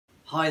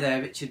Hi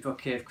there, Richard Brook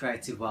here of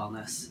Creative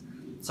Wellness.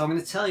 So I'm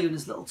going to tell you in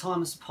as little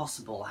time as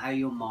possible how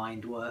your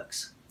mind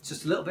works. It's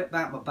just a little bit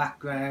about my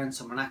background.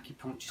 So I'm an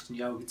acupuncturist and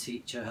yoga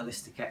teacher,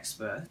 holistic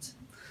expert.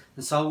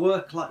 And so I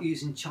work a lot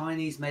using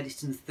Chinese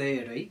medicine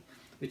theory,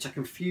 which I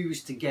can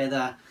fuse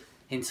together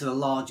into the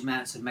large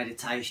amounts of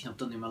meditation I've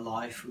done in my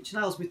life, which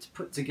allows me to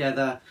put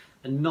together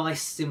a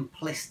nice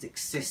simplistic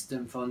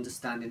system for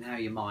understanding how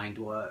your mind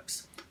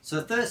works. So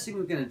the first thing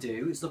we're going to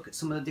do is look at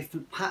some of the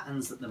different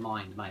patterns that the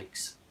mind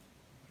makes.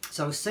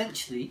 So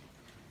essentially,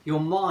 your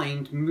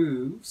mind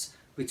moves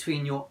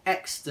between your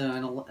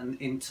external and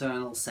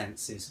internal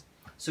senses.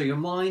 So your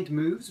mind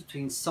moves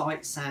between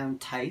sight,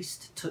 sound,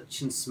 taste, touch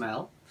and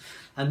smell,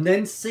 and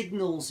then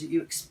signals that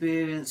you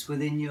experience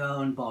within your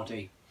own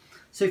body.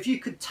 So if you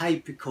could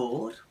tape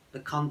record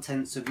the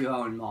contents of your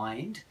own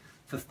mind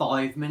for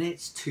 5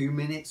 minutes, 2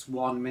 minutes,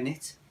 1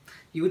 minute,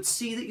 you would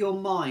see that your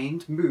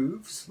mind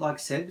moves, like I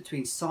said,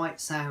 between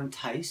sight, sound,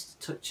 taste,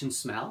 touch and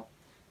smell,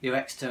 your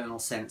external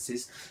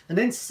senses, and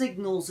then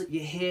signals that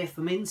you hear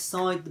from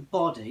inside the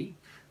body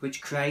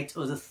which create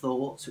other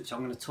thoughts, which I'm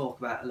going to talk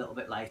about a little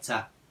bit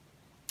later.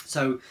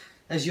 So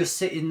as you're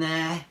sitting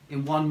there,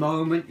 in one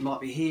moment you might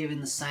be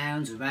hearing the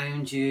sounds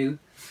around you,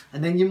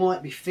 and then you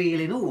might be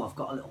feeling, oh, I've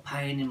got a little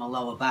pain in my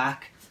lower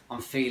back,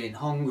 I'm feeling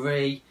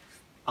hungry,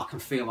 I can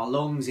feel my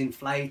lungs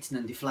inflating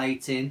and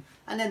deflating,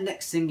 and then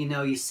next thing you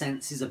know your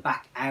senses are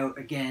back out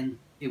again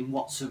in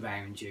what's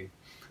around you.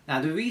 Now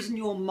the reason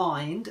your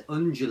mind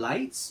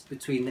undulates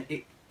between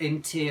the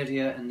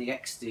interior and the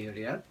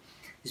exterior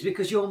is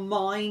because your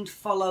mind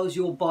follows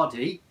your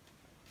body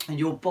and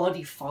your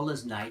body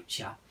follows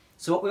nature.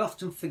 So what we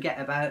often forget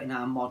about in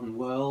our modern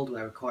world,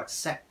 where we're quite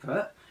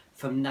separate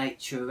from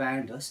nature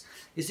around us,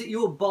 is that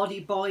your body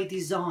by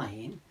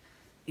design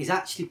is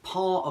actually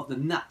part of the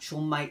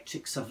natural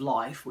matrix of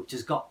life, which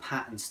has got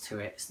patterns to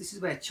it. So this is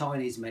where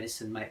Chinese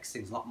medicine makes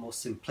things a lot more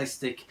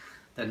simplistic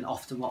than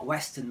often what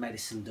Western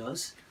medicine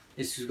does.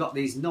 Is we've got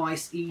these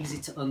nice, easy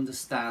to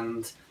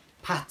understand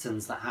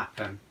patterns that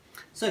happen.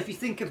 So if you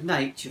think of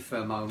nature for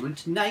a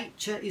moment,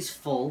 nature is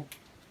full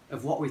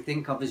of what we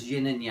think of as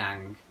yin and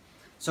yang.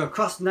 So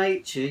across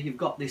nature you've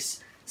got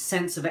this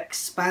sense of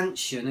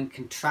expansion and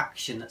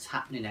contraction that's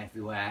happening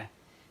everywhere.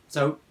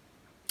 So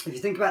if you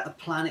think about the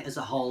planet as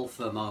a whole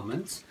for a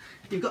moment,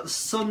 you've got the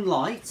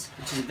sunlight,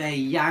 which is a very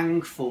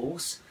yang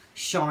force,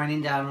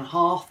 shining down on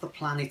half the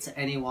planet at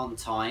any one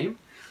time,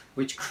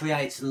 which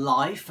creates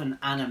life and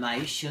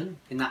animation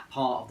in that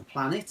part of the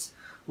planet,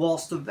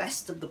 whilst the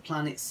rest of the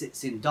planet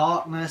sits in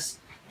darkness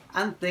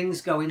and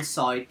things go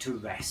inside to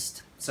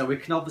rest. So we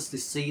can obviously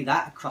see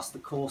that across the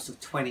course of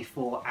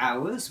 24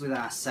 hours with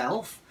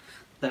ourselves,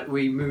 that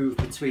we move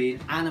between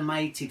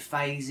animated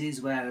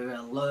phases where we're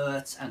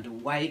alert and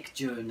awake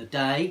during the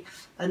day,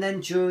 and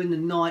then during the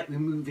night we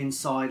move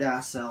inside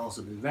ourselves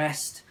and we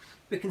rest.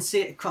 We can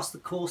see it across the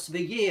course of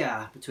a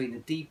year between the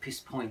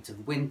deepest point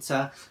of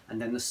winter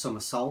and then the summer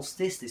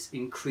solstice. This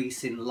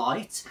increase in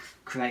light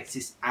creates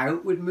this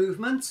outward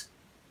movement,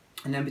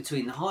 and then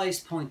between the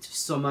highest point of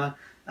summer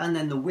and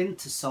then the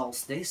winter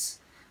solstice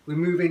we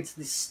move into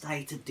this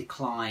state of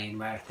decline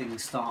where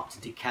things start to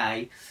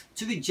decay,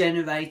 to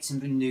regenerate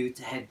and renew,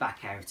 to head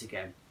back out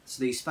again.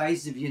 So these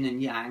phases of yin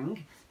and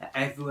yang are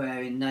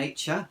everywhere in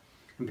nature,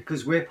 and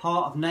because we're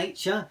part of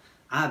nature,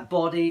 our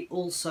body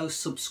also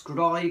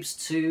subscribes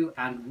to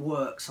and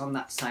works on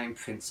that same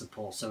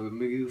principle. So we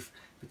move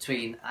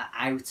between the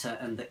outer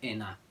and the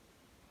inner.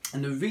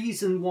 And the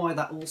reason why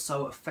that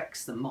also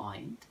affects the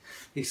mind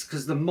is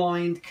because the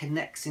mind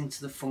connects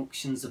into the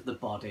functions of the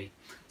body.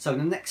 So in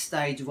the next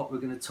stage of what we're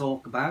going to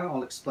talk about,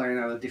 I'll explain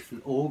how the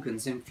different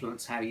organs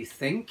influence how you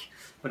think.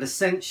 But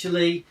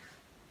essentially,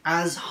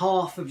 as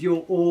half of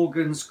your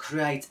organs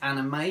create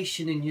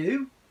animation in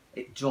you,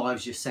 it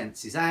drives your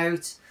senses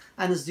out.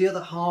 And as the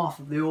other half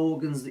of the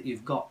organs that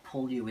you've got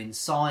pull you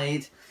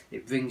inside,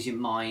 it brings your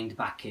mind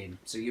back in.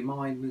 So your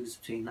mind moves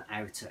between the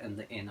outer and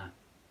the inner.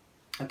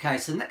 Okay,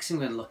 so the next thing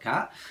we're going to look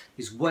at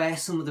is where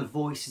some of the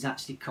voices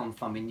actually come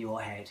from in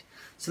your head.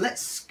 So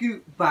let's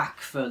scoot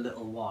back for a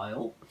little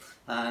while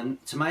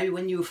to maybe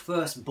when you were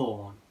first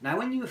born. Now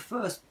when you were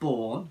first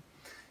born,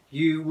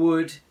 you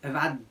would have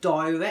had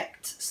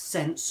direct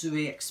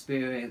sensory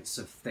experience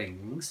of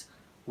things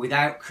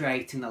without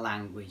creating the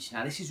language.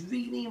 Now this is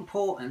really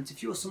important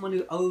if you're someone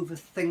who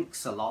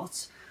overthinks a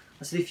lot.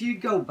 I said if you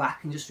go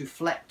back and just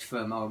reflect for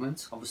a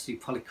moment, obviously you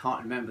probably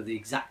can't remember the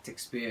exact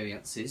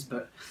experiences,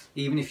 but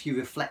even if you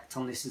reflect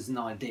on this as an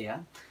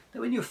idea, that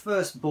when you're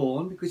first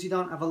born, because you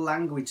don't have a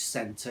language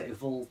centre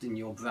evolved in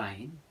your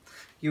brain,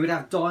 you would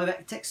have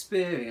direct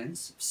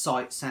experience of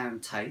sight,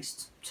 sound,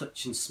 taste,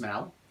 touch and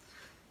smell,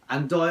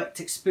 and direct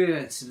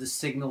experience of the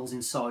signals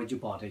inside your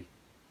body.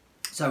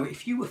 So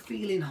if you were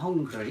feeling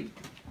hungry,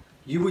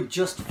 you would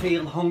just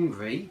feel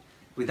hungry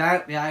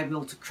without being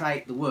able to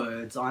create the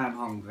words, I am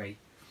hungry.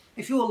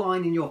 If you're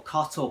lying in your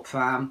cot or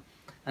pram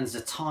and there's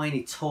a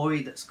tiny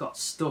toy that's got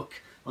stuck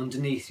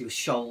underneath your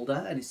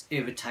shoulder and it's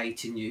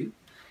irritating you,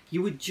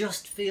 you would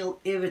just feel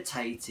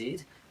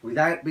irritated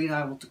without being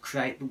able to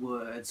create the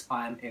words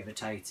I am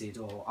irritated,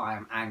 or I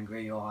am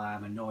angry, or I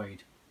am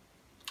annoyed.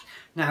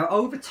 Now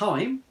over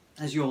time,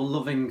 as your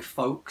loving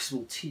folks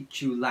will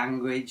teach you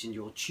language, and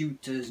your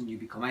tutors, and you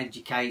become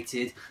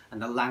educated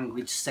and the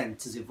language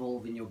centres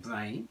evolve in your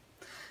brain,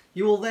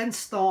 you will then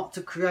start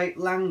to create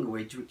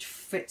language which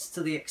fits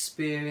to the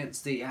experience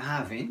that you're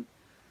having,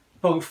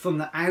 both from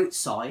the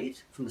outside,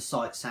 from the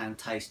sight, sound,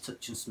 taste,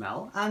 touch and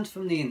smell, and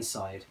from the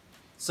inside.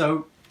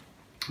 So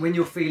when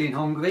you're feeling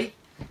hungry,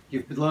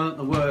 you've learnt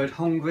the word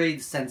hungry,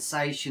 the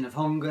sensation of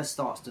hunger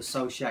starts to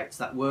associate to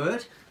that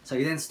word, so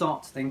you then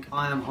start to think,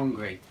 I am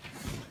hungry.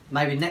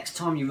 Maybe next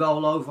time you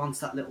roll over onto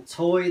that little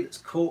toy that's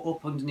caught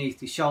up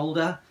underneath your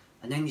shoulder,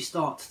 and then you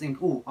start to think,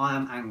 oh, I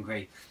am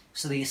angry.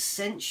 So the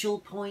essential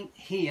point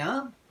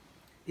here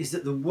is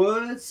that the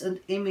words and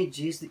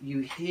images that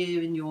you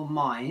hear in your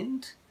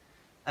mind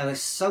are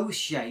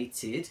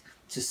associated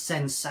to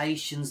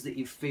sensations that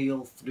you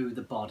feel through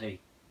the body.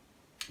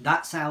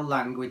 That's how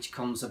language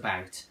comes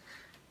about.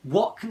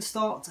 What can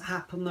start to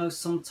happen though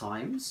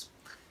sometimes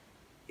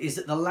is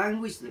that the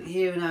language that we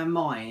hear in our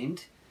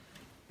mind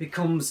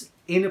becomes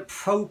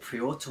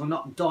inappropriate or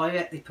not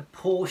directly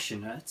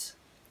proportionate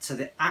to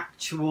the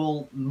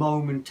actual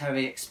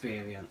momentary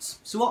experience.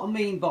 So what I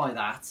mean by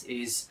that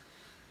is,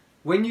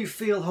 when you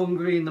feel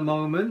hungry in the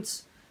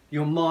moment,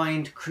 your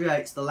mind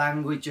creates the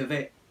language of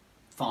it,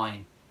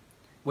 fine.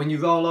 When you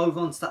roll over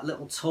onto that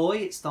little toy,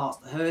 it starts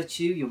to hurt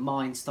you, your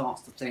mind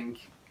starts to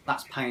think,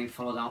 that's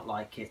painful, I don't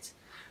like it.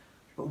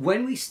 But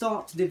when we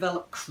start to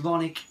develop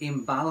chronic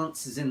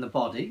imbalances in the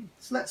body,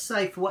 so let's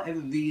say for whatever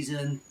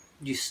reason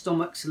your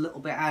stomach's a little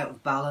bit out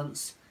of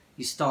balance,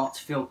 you start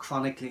to feel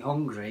chronically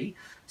hungry,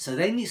 so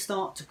then you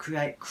start to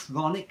create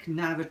chronic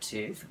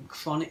narrative and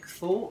chronic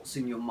thoughts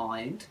in your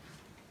mind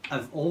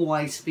of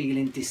always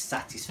feeling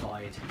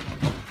dissatisfied.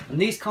 And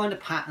these kind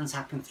of patterns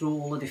happen through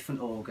all the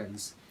different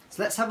organs.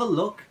 So let's have a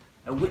look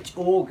at which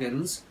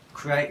organs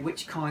create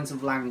which kinds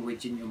of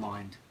language in your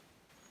mind.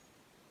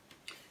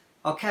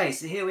 Okay,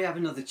 so here we have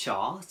another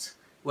chart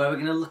where we're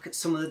going to look at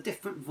some of the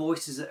different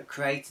voices that are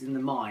created in the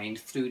mind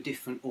through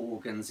different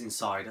organs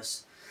inside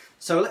us.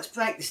 So let's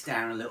break this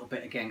down a little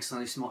bit again, because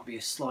this might be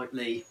a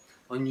slightly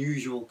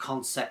unusual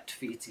concept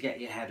for you to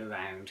get your head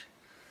around.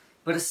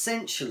 But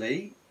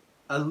essentially,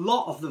 a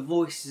lot of the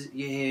voices that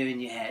you hear in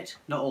your head,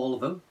 not all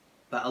of them,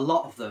 but a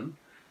lot of them,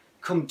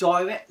 come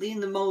directly in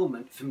the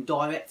moment from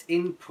direct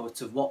input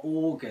of what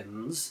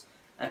organs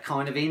are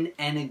kind of in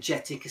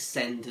energetic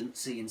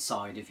ascendancy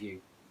inside of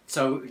you.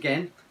 So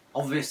again,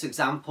 obvious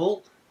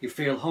example, you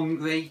feel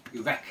hungry,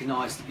 you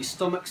recognise that your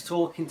stomach's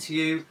talking to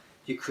you,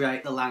 you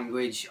create the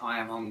language, I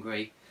am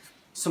hungry.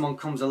 Someone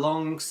comes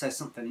along, says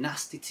something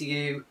nasty to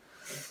you,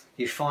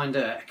 you find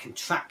a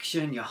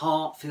contraction, your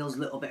heart feels a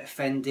little bit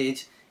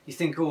offended, you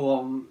think,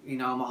 oh, you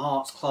know, my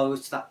heart's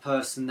closed to that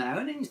person now,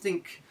 and then you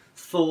think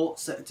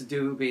thoughts that are to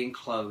do with being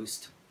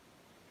closed.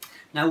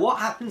 Now what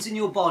happens in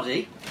your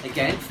body,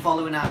 again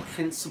following our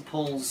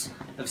principles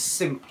of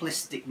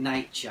simplistic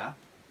nature,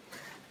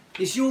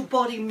 is your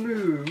body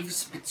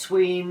moves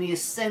between the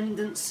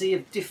ascendancy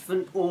of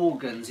different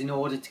organs in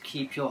order to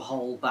keep your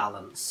whole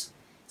balance.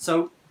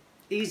 So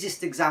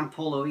easiest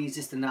example or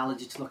easiest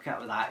analogy to look at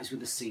with that is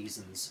with the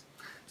seasons.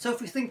 So if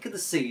we think of the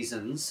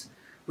seasons,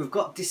 we've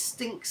got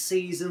distinct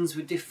seasons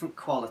with different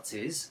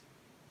qualities,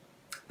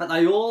 but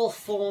they all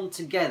form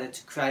together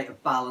to create a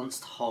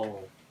balanced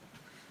whole.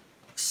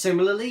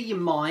 Similarly, your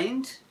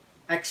mind,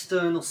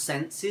 external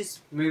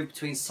senses move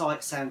between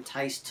sight, sound,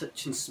 taste,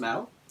 touch and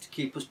smell to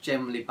keep us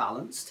generally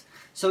balanced.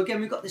 So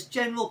again, we've got this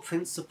general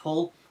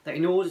principle that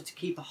in order to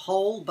keep a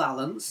whole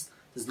balanced,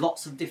 there's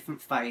lots of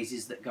different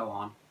phases that go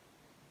on.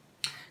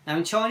 Now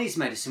in Chinese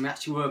medicine, we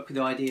actually work with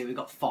the idea we've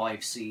got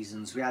 5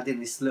 seasons. We add in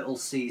this little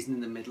season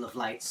in the middle of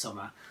late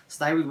summer.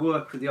 So they would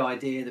work with the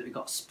idea that we've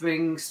got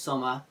spring,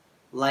 summer,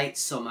 late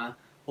summer,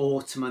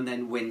 autumn and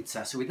then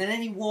winter. So within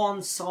any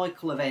one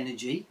cycle of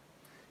energy,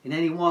 in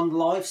any one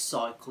life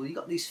cycle, you've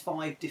got these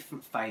 5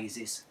 different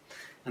phases.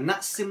 And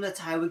that's similar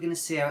to how we're going to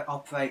see how it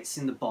operates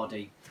in the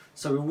body.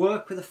 So we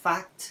work with the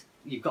fact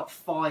you've got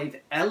 5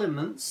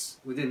 elements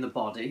within the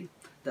body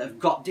that have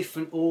got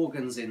different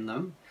organs in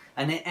them,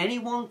 and at any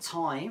one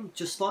time,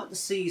 just like the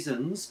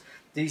seasons,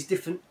 these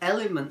different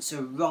elements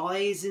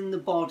arise in the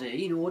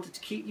body in order to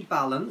keep you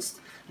balanced,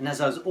 and as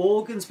those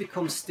organs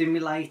become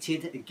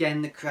stimulated,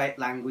 again they create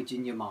language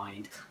in your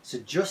mind. So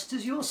just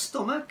as your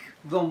stomach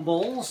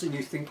rumbles and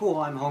you think, oh,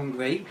 I'm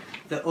hungry,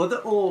 the other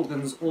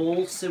organs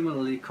all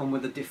similarly come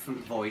with a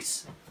different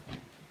voice.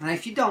 Now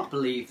if you don't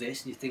believe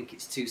this and you think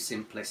it's too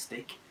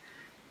simplistic,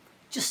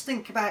 just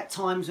think about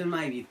times when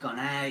maybe you've gone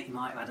out, you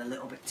might have had a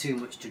little bit too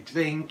much to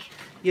drink,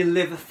 your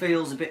liver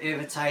feels a bit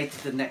irritated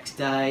the next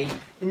day,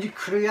 and you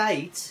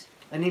create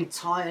an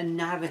entire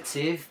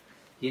narrative.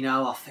 You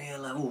know, I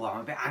feel, oh, I'm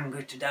a bit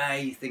angry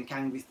today, you think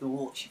angry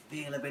thoughts, you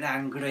feel a bit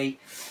angry.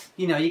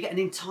 You know, you get an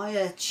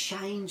entire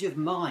change of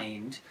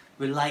mind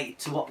related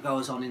to what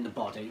goes on in the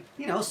body.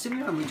 You know,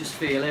 similar when we just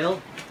feel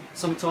ill.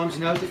 Sometimes,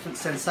 you know, different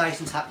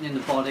sensations happen in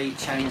the body,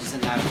 changes the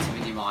narrative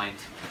in your mind.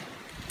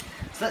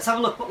 So let's have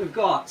a look what we've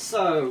got.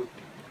 So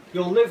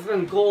your liver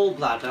and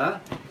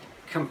gallbladder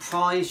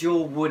comprise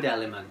your wood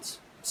element.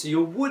 So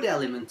your wood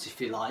element, if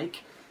you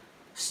like,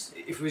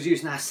 if we was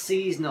using our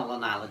seasonal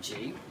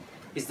analogy,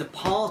 is the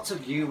part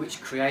of you which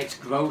creates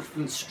growth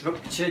and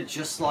structure,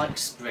 just like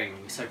spring.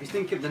 So if you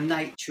think of the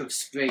nature of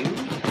spring,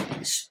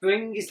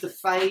 spring is the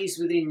phase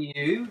within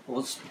you,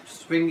 or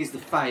spring is the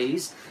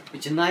phase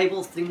which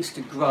enables things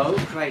to grow,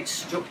 create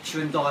structure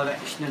and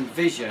direction and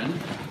vision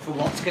for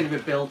what's going to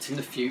be built in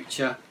the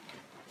future.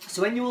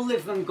 So when your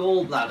liver and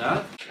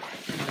gallbladder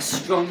are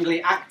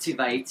strongly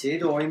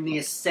activated or in the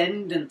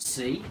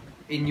ascendancy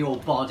in your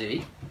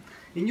body,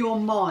 in your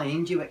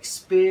mind you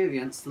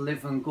experience the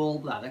liver and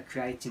gallbladder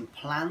creating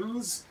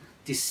plans,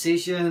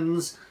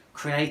 decisions,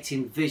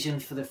 creating vision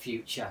for the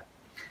future.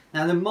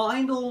 Now the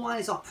mind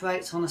always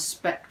operates on a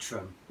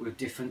spectrum with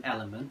different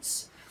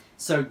elements.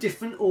 So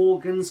different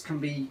organs can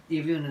be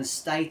either in a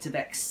state of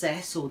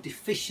excess or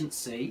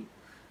deficiency,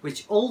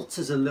 which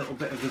alters a little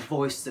bit of the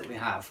voice that we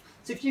have.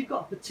 So if you've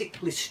got a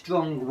particularly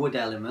strong wood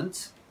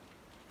element,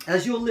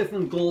 as your liver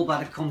and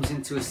gallbladder comes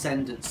into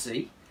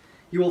ascendancy,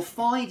 you will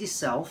find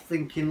yourself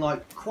thinking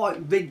like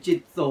quite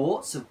rigid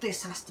thoughts of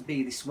this has to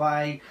be this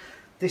way,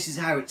 this is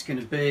how it's going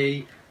to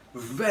be,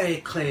 very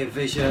clear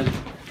vision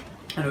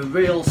and a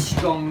real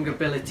strong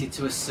ability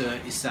to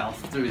assert yourself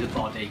through the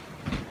body.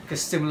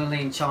 Because similarly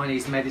in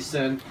Chinese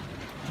medicine,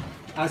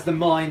 as the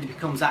mind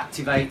becomes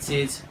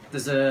activated,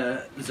 there's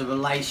a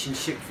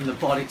relationship from the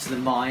body to the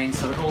mind,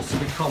 so it also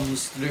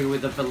becomes through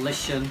with a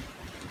volition,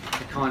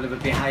 a kind of a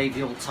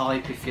behavioural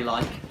type, if you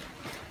like.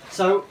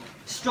 So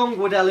strong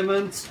wood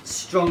element,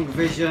 strong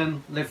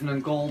vision, liver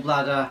and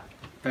gallbladder,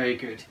 very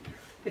good.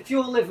 If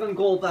your liver and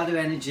gallbladder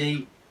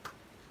energy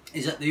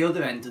is at the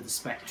other end of the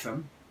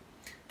spectrum,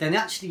 then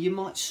actually you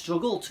might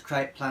struggle to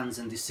create plans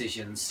and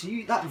decisions. So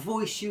that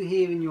voice you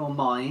hear in your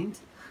mind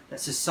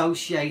that's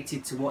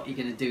associated to what you're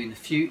going to do in the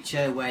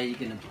future, where you're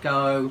going to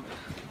go,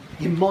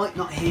 you might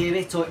not hear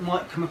it, or it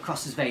might come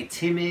across as very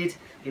timid,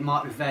 it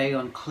might be very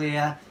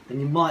unclear, and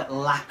you might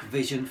lack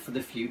vision for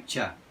the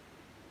future.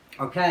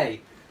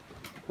 Okay.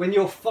 When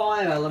your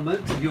fire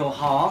element of your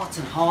heart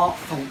and heart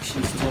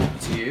functions talk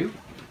to you,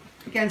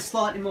 again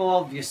slightly more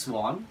obvious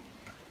one,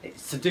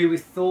 it's to do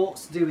with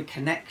thoughts, to do with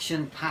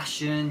connection,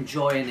 passion,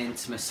 joy and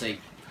intimacy.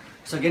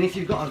 So again, if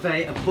you've got a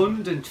very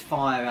abundant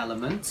fire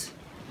element,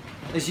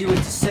 as you were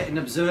to sit and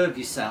observe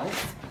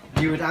yourself,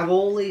 you would have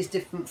all these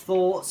different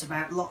thoughts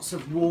about lots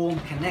of warm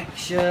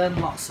connection,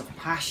 lots of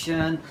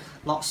passion,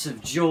 lots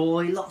of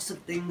joy, lots of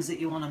things that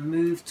you want to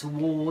move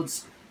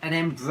towards and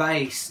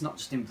embrace, not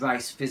just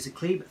embrace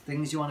physically, but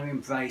things you want to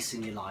embrace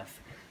in your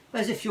life.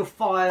 Whereas if your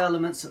fire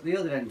element's at the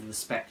other end of the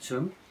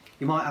spectrum,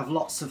 you might have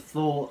lots of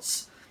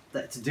thoughts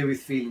that are to do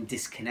with feeling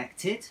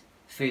disconnected,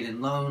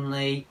 feeling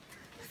lonely,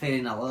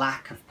 feeling a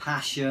lack of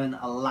passion,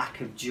 a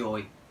lack of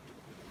joy.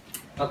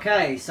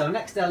 Okay, so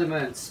next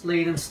element,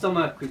 spleen and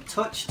stomach. We've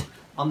touched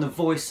on the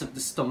voice of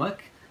the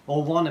stomach,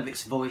 or one of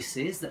its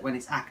voices, that when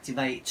it's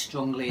activated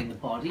strongly in the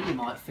body, you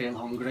might feel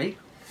hungry.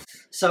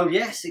 So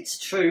yes, it's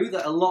true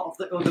that a lot of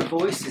the other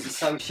voices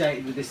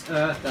associated with this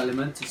earth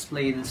element of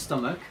spleen and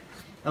stomach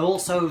are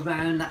also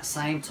around that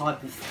same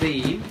type of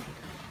theme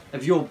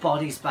of your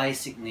body's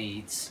basic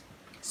needs.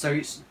 So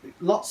it's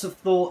lots of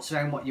thoughts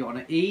around what you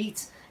want to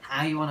eat,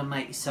 how you want to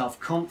make yourself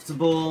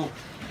comfortable,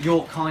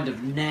 your kind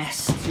of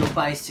nest, your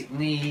basic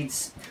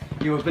needs,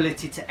 your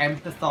ability to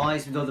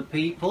empathise with other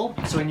people.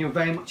 So when you're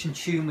very much in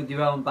tune with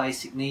your own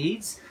basic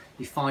needs,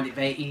 you find it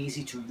very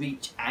easy to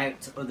reach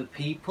out to other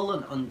people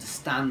and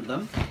understand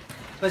them.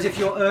 Whereas if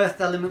your earth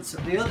element's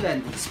at the other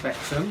end of the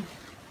spectrum,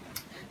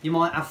 you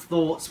might have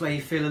thoughts where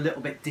you feel a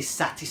little bit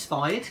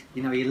dissatisfied,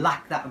 you know, you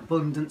lack that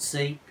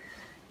abundancy.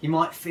 You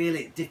might feel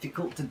it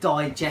difficult to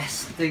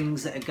digest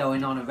things that are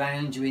going on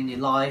around you in your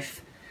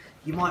life.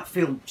 You might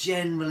feel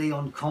generally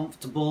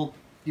uncomfortable.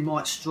 You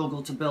might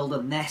struggle to build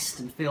a nest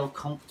and feel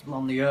comfortable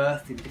on the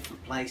earth in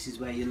different places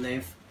where you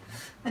live.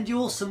 And you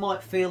also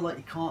might feel like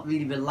you can't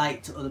really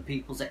relate to other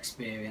people's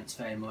experience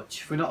very much.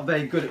 If we're not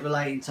very good at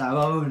relating to our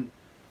own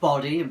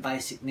body and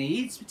basic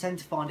needs, we tend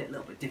to find it a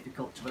little bit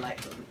difficult to relate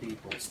to other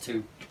people's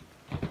too.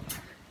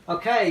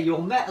 Okay,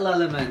 your metal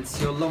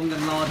elements, your lung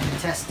and large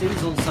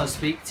intestines also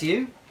speak to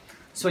you.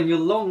 So when your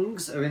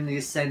lungs are in the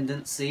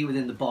ascendancy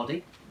within the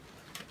body,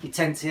 you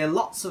tend to hear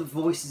lots of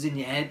voices in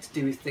your head to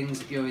do with things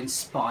that you're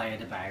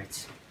inspired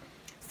about.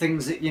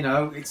 Things that, you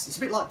know, it's a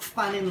bit like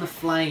fanning the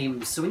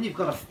flames. So when you've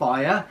got a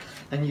fire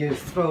and you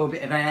throw a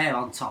bit of air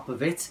on top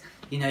of it,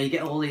 you know, you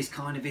get all these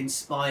kind of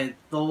inspired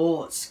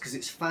thoughts because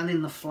it's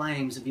fanning the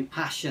flames of your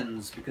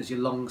passions because your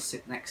lungs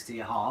sit next to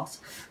your heart.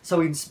 So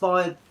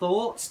inspired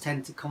thoughts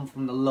tend to come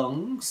from the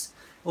lungs.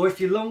 Or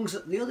if your lungs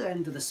at the other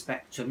end of the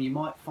spectrum, you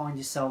might find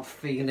yourself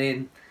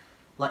feeling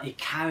like you're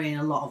carrying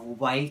a lot of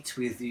weight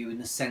with you in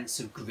the sense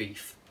of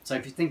grief. So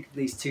if you think of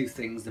these two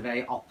things, they're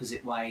very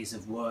opposite ways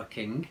of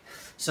working.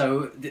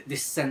 So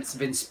this sense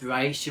of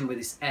inspiration with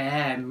this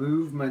air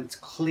movement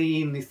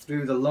cleanly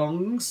through the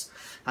lungs,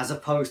 as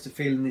opposed to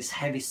feeling this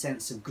heavy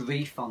sense of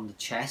grief on the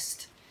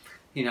chest.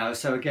 You know,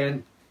 so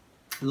again,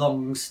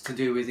 lungs to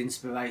do with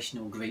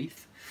inspirational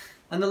grief.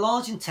 And the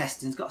large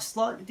intestine's got a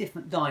slightly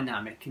different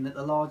dynamic in that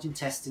the large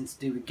intestine's to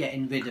do with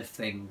getting rid of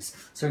things.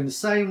 So in the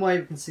same way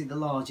we can see the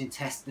large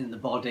intestine in the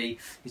body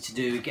is to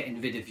do with getting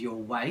rid of your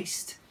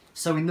waste.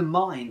 So in the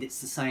mind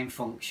it's the same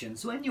function.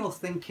 So when you're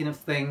thinking of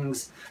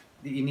things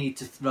that you need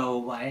to throw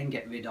away and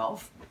get rid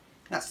of,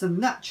 that's the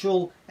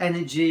natural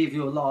energy of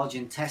your large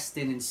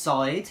intestine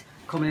inside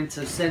coming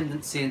into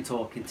ascendancy and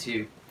talking to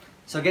you.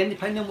 So again,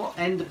 depending on what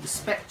end of the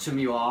spectrum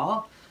you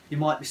are, you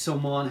might be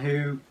someone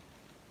who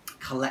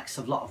collects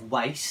a lot of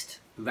waste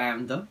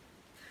around them,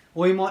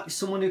 or you might be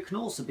someone who can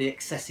also be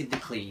excessively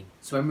clean.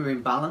 So when we're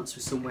in balance,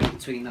 we're somewhere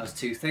between those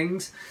two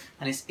things.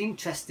 And it's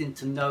interesting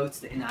to note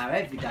that in our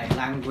everyday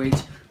language,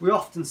 we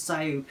often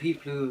say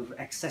people who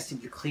are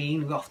excessively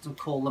clean, we often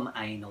call them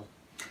anal.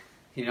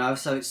 You know,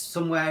 so it's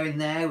somewhere in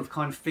there we've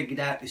kind of figured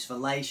out this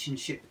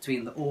relationship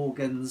between the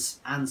organs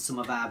and some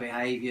of our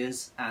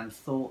behaviours and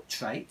thought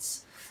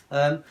traits.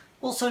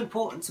 Also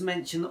important to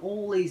mention that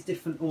all these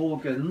different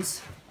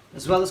organs,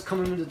 as well as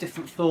coming with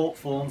different thought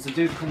forms, they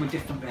do come with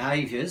different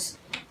behaviours.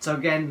 So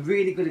again,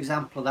 really good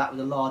example of that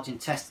with a large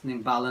intestine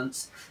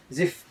imbalance is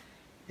if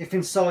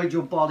inside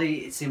your body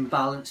it's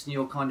imbalanced and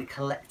you're kind of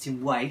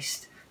collecting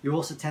waste, you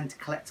also tend to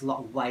collect a lot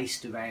of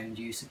waste around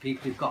you. So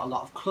people who've got a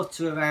lot of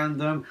clutter around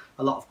them,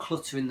 a lot of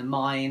clutter in the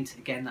mind,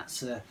 again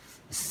that's a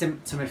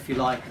symptom, if you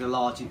like, of the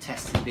large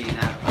intestine being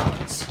out of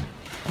balance.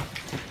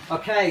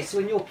 Okay, so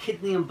when your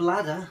kidney and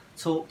bladder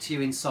talk to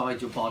you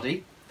inside your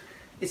body,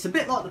 it's a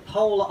bit like the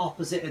polar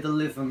opposite of the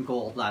liver and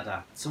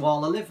gallbladder. So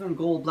while the liver and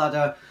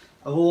gallbladder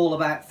are all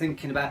about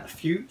thinking about the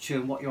future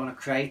and what you want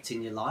to create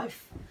in your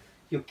life,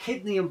 your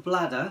kidney and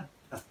bladder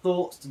are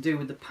thoughts to do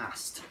with the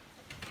past.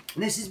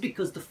 And this is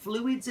because the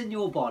fluids in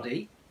your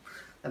body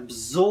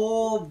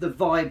absorb the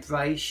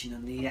vibration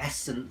and the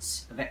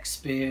essence of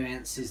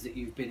experiences that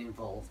you've been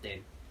involved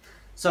in.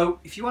 So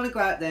if you want to go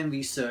out there and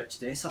research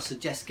this, I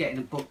suggest getting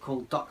a book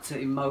called Dr.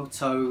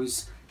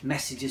 Emoto's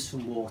Messages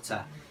from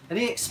Water. And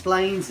he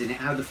explains in it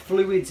how the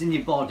fluids in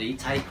your body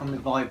take on the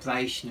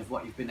vibration of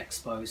what you've been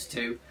exposed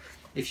to.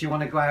 If you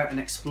want to go out and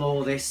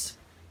explore this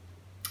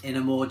in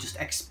a more just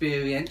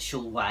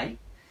experiential way,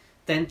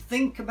 then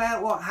think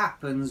about what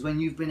happens when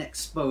you've been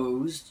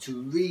exposed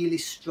to really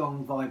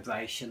strong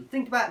vibration.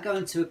 Think about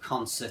going to a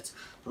concert,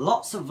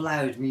 lots of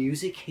loud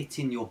music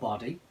hitting your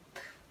body.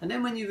 And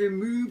then when you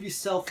remove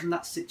yourself from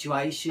that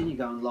situation, you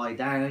go and lie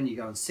down, you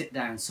go and sit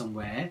down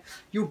somewhere,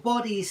 your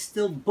body is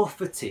still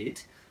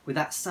buffeted with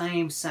that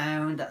same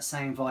sound, that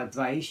same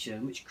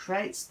vibration, which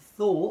creates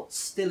thoughts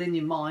still in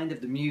your mind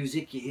of the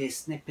music. You hear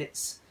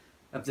snippets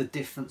of the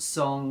different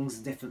songs,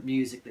 different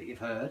music that you've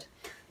heard.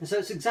 And so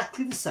it's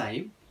exactly the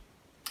same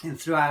and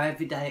through our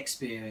everyday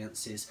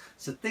experiences.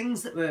 So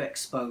things that we're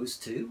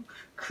exposed to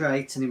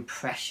create an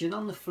impression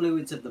on the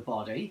fluids of the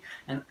body,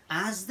 and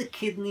as the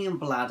kidney and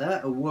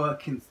bladder are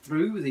working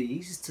through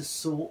these to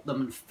sort them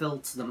and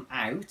filter them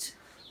out,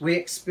 we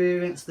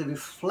experience the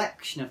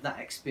reflection of that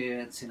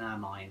experience in our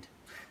mind.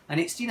 And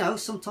it's, you know,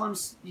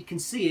 sometimes you can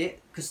see it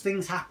because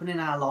things happen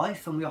in our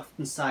life and we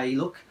often say,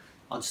 look,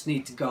 I just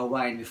need to go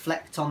away and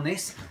reflect on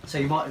this. So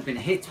you might have been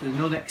hit with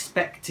an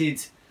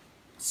unexpected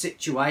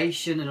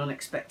situation, an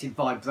unexpected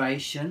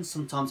vibration.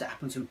 Sometimes it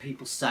happens when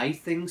people say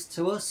things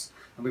to us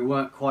and we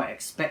weren't quite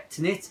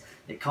expecting it.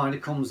 It kind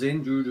of comes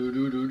in,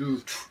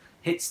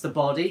 hits the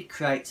body,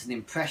 creates an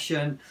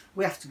impression.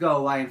 We have to go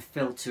away and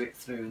filter it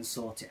through and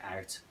sort it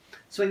out.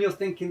 So when you're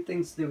thinking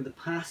things to do with the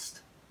past,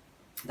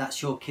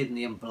 that's your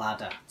kidney and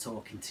bladder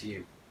talking to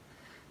you.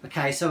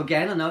 Okay, so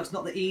again, I know it's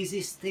not the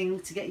easiest thing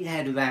to get your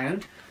head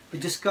around, but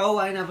just go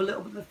away and have a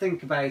little bit of a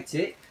think about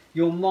it.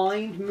 Your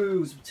mind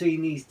moves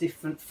between these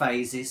different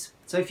phases.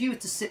 So if you were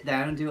to sit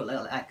down and do a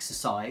little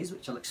exercise,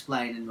 which I'll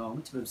explain in a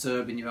moment, to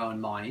observe in your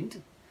own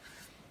mind,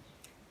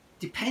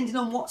 depending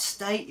on what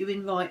state you're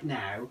in right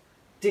now,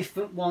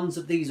 different ones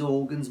of these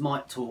organs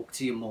might talk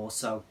to you more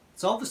so.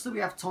 So obviously we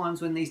have times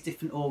when these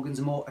different organs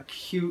are more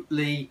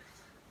acutely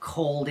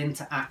called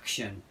into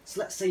action. So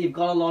let's say you've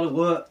got a lot of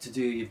work to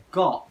do, you've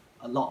got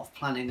a lot of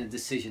planning and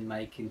decision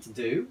making to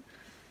do.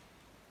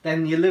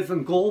 Then your liver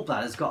and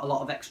gallbladder's got a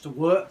lot of extra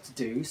work to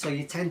do, so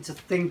you tend to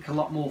think a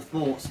lot more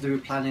thoughts to do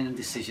with planning and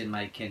decision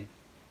making.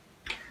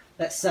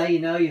 Let's say, you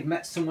know, you've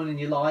met someone in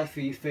your life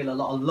who you feel a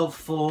lot of love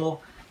for.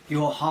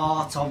 Your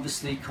heart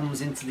obviously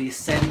comes into the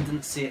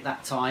ascendancy at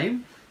that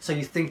time, so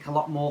you think a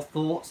lot more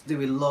thoughts to do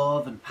with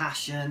love and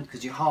passion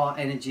because your heart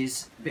energy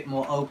is a bit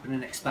more open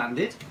and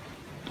expanded.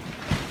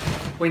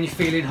 When you're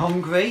feeling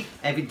hungry,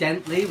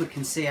 evidently we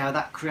can see how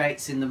that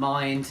creates in the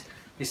mind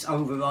this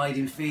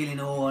overriding feeling,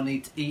 oh, I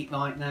need to eat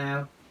right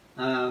now.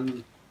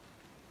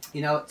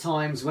 You know, at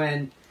times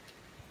when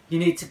you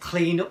need to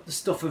clean up the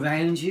stuff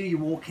around you, you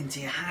walk into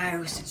your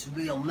house, it's a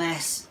real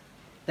mess.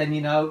 Then,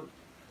 you know,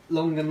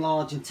 lung and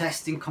large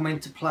intestine come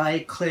into play,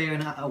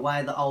 clearing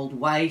away the old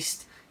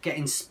waste, get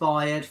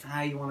inspired for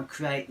how you want to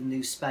create the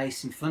new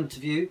space in front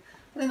of you.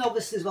 And then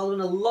obviously as well, when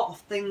a lot of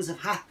things have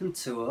happened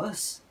to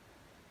us,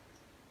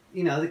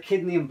 you know, the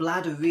kidney and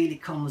bladder really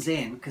comes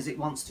in because it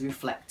wants to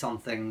reflect on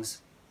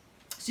things.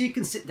 So you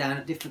can sit down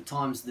at different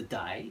times of the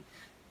day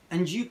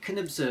and you can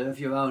observe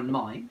your own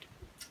mind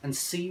and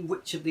see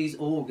which of these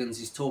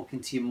organs is talking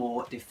to you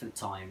more at different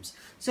times.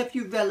 So if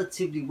you're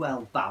relatively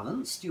well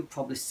balanced, you'll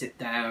probably sit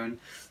down,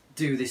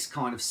 do this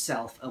kind of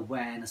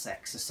self-awareness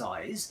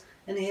exercise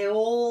and hear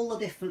all the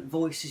different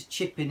voices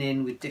chipping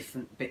in with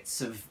different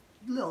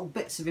little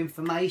bits of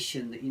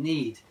information that you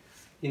need.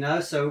 You know,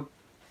 so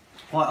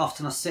quite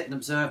often I sit and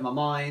observe my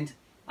mind.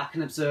 I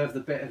can observe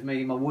the bit of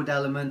me, my wood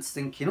elements,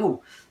 thinking,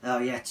 oh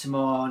yeah,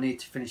 tomorrow I need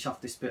to finish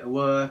off this bit of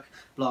work,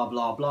 blah,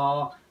 blah,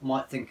 blah. I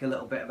might think a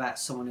little bit about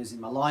someone who's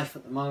in my life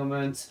at the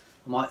moment.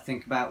 I might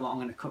think about what I'm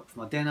going to cook for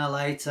my dinner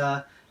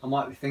later. I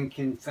might be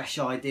thinking fresh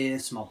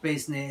ideas for my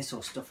business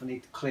or stuff I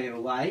need to clear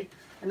away.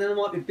 And then I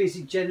might be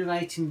busy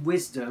generating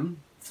wisdom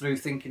through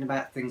thinking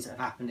about things that have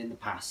happened in the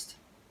past.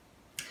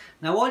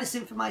 Now, why this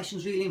information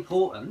is really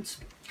important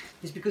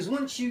is because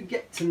once you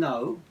get to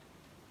know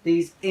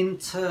these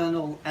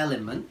internal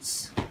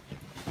elements,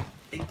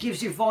 it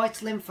gives you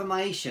vital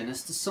information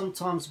as to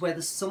sometimes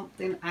whether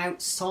something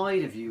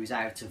outside of you is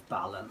out of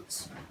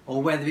balance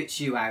or whether it's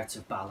you out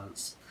of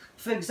balance.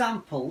 For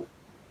example,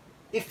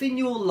 if in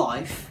your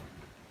life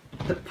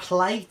the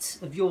plate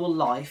of your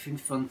life in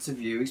front of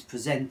you is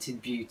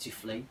presented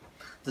beautifully,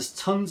 there's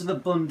tons of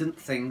abundant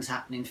things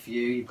happening for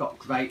you, you've got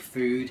great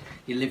food,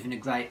 you live in a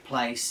great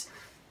place,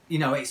 you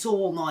know, it's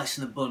all nice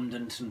and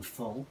abundant and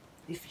full.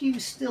 If you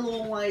still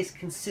always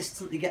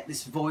consistently get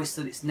this voice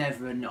that it's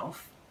never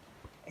enough,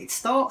 it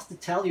starts to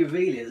tell you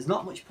really there's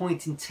not much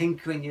point in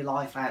tinkering your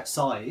life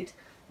outside.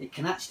 It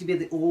can actually be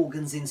the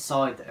organs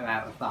inside that are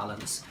out of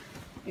balance.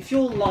 If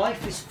your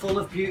life is full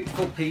of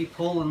beautiful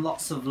people and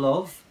lots of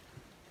love,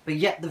 but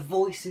yet the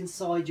voice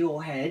inside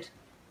your head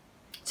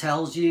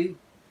tells you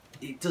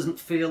it doesn't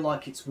feel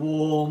like it's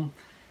warm,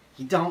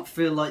 you don't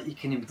feel like you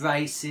can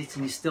embrace it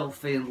and you're still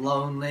feeling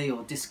lonely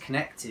or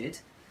disconnected,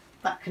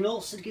 that can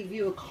also give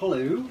you a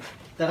clue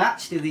that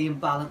actually the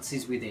imbalance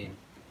is within.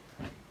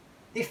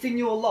 If in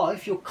your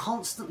life you're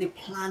constantly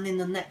planning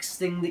the next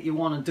thing that you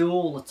want to do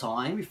all the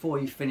time before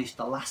you finish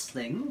the last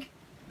thing,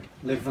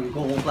 liver and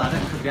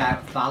gallbladder could be out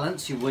of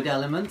balance, your wood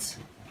element.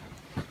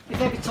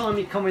 If every time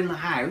you come in the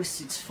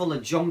house it's full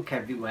of junk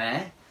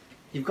everywhere,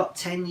 you've got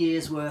 10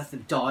 years worth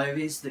of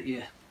diaries that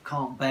you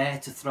can't bear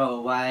to throw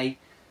away,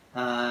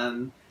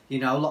 you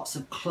know, lots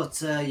of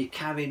clutter, you're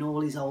carrying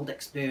all these old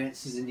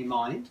experiences in your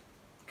mind,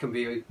 can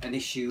be an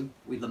issue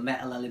with the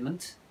metal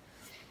element.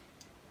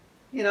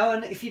 You know,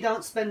 and if you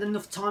don't spend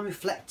enough time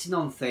reflecting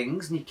on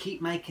things and you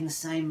keep making the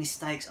same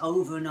mistakes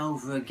over and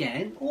over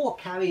again, or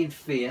carrying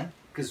fear,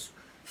 because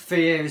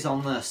fear is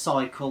on the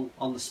cycle,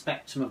 on the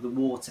spectrum of the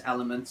water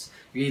elements.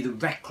 You either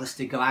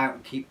recklessly go out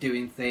and keep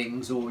doing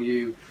things, or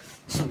you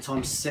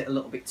sometimes sit a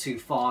little bit too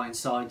far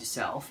inside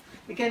yourself.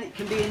 Again, it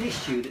can be an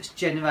issue that's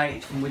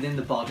generated from within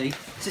the body.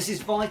 So this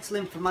is vital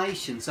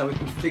information so we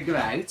can figure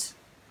out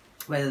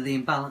whether the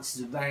imbalance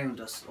is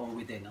around us or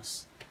within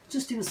us.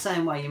 Just in the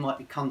same way you might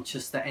be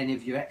conscious that any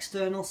of your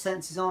external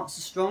senses aren't so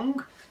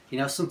strong. You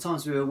know,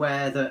 sometimes we're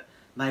aware that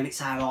maybe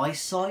it's our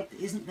eyesight that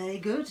isn't very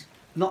good.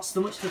 Not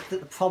so much that the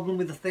problem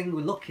with the thing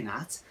we're looking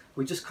at,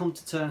 we just come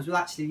to terms with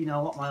actually, you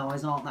know what, my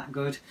eyes aren't that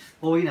good.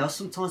 Or, you know,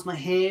 sometimes my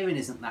hearing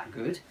isn't that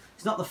good.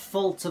 It's not the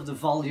fault of the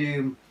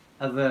volume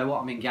of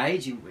what I'm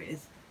engaging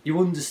with. You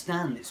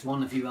understand it's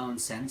one of your own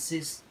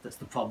senses that's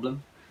the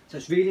problem. So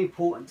it's really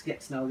important to get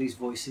to know these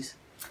voices.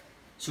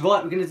 So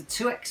right, we're going to do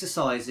 2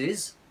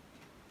 exercises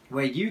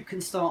where you can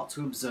start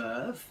to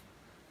observe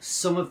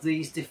some of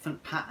these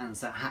different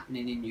patterns that are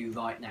happening in you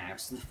right now.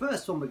 So the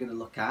first one we're going to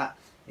look at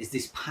is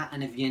this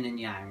pattern of yin and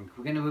yang.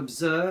 We're going to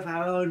observe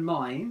our own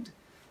mind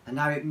and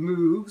how it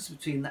moves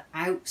between the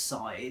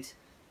outside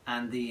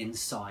and the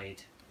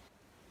inside.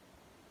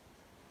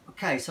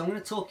 Okay, so I'm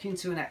going to talk you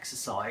into an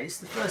exercise.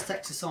 The first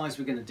exercise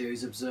we're going to do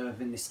is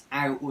observing this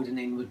outward and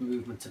inward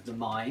movement of the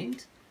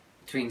mind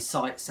between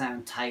sight,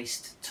 sound,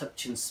 taste,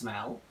 touch and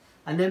smell,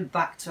 and then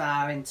back to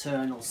our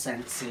internal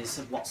senses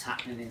of what's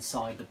happening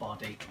inside the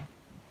body.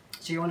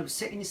 So you want to be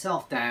sitting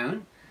yourself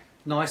down,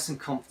 nice and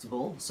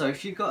comfortable. So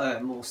if you've got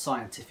a more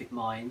scientific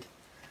mind,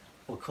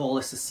 we'll call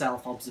this a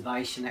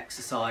self-observation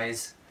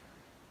exercise,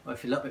 or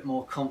if you're a little bit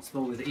more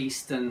comfortable with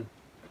Eastern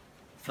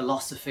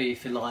philosophy,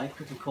 if you like,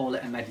 we can call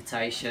it a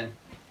meditation.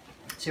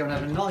 So you want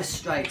to have a nice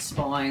straight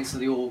spine so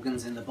the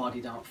organs in the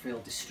body don't feel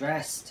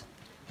distressed.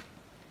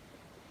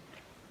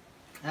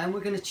 And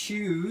we're going to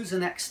choose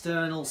an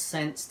external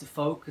sense to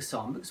focus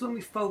on, because when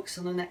we focus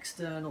on an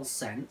external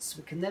sense,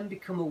 we can then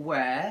become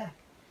aware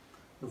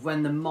of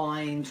when the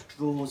mind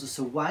draws us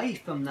away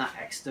from that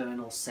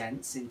external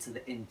sense into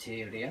the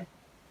interior,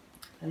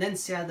 and then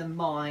see how the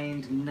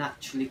mind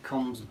naturally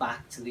comes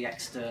back to the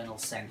external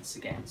sense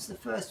again. So the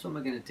first one we're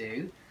going to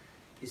do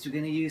is we're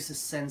going to use the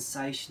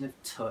sensation of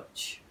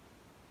touch.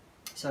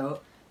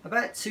 So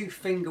about 2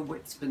 finger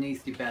widths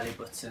beneath your belly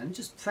button,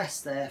 just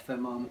press there for a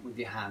moment with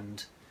your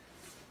hand.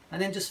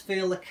 And then just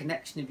feel the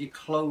connection of your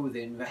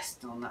clothing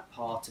resting on that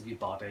part of your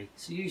body.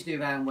 So usually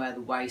around where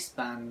the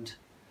waistband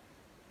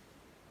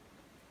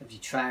of your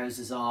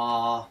trousers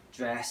are,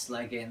 dress,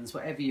 leggings,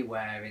 whatever you're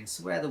wearing.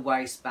 So where the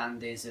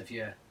waistband is of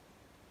your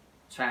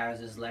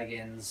trousers,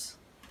 leggings,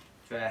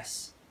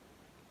 dress.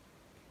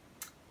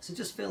 So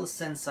just feel the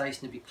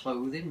sensation of your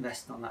clothing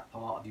resting on that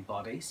part of your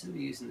body. So we're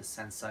using the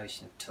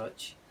sensation of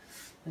touch.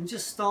 And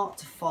just start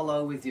to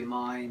follow with your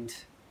mind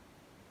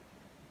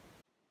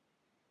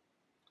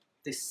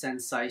this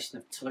sensation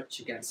of touch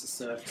against the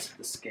surface of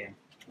the skin.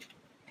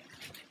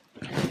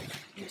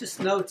 You just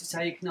notice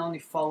how you can only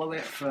follow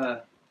it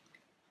for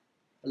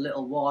a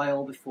little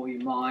while before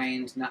your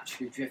mind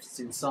naturally drifts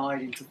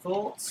inside into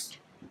thoughts,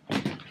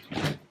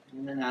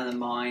 and then how the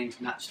mind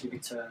naturally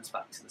returns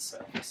back to the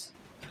surface.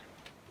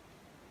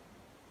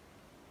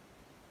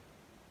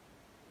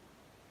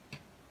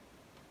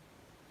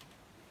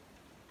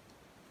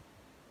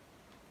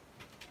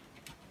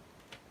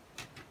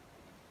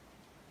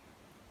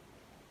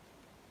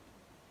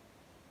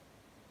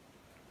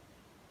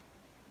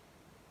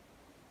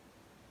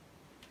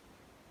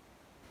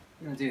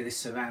 I'm going to do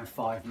this for around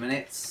 5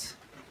 minutes.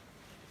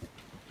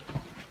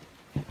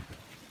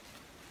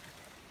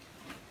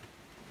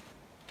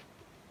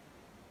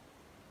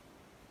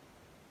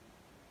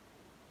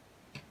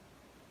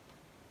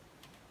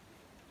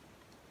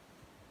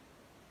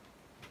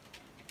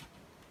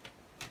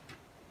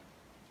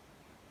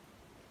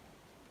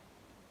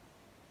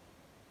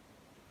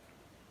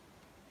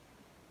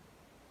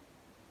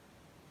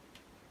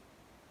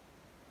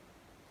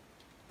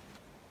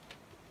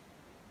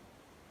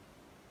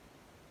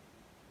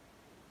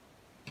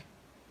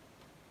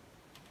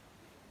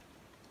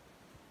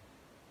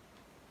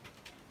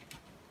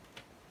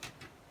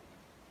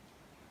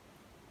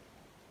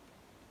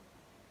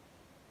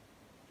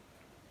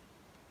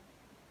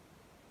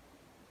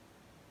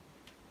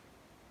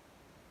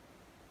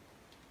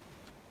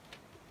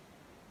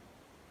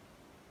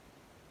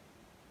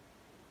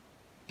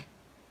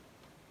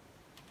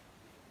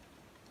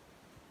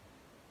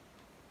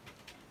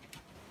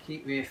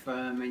 Keep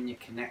reaffirming your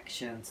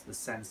connection to the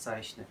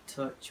sensation of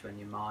touch when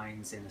your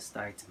mind's in a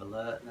state of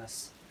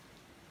alertness.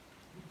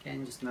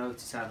 Again, just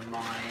notice how the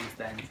mind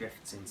then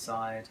drifts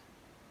inside.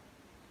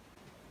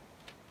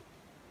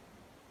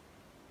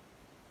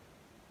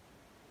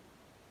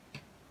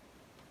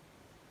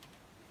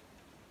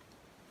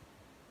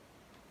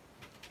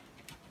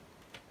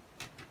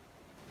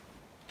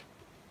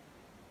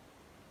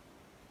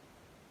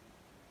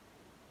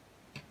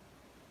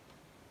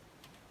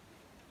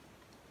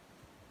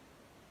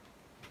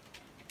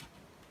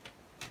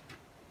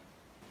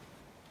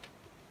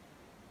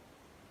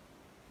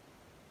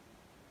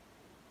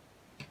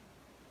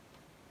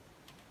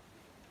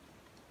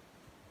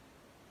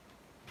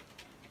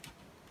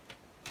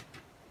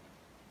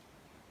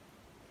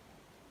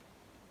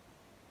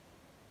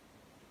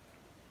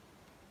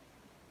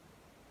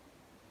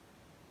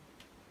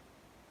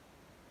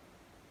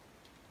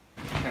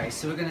 Okay,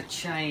 so we're going to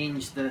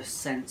change the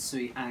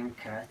sensory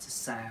anchor to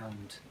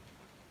sound.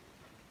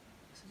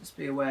 So just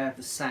be aware of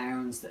the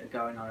sounds that are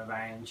going on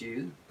around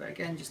you, but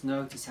again just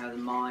notice how the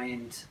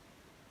mind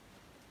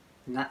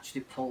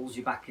naturally pulls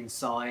you back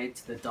inside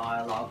to the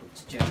dialogue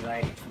that's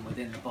generated from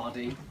within the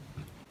body.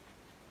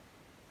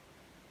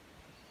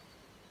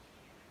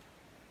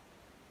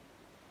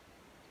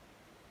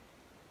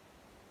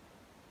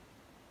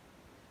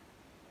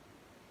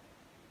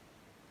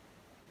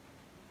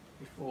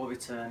 Before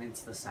returning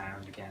to the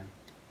sound again.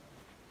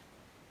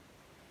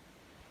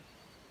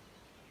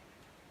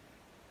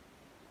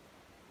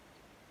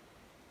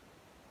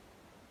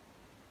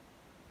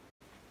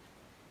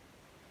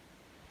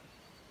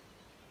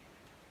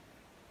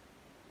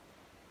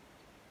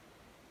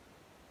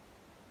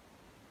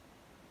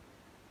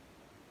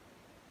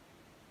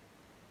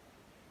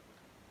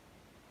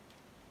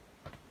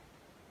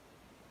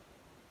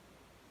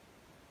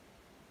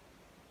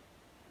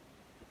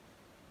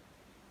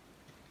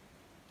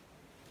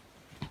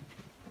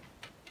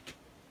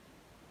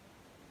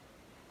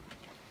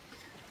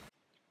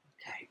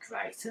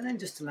 Great, and then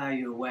just allow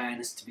your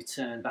awareness to be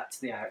turned back to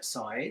the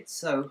outside.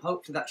 So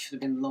hopefully that should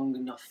have been long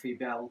enough for you to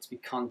be able to be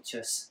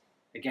conscious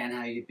again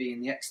how you'd be in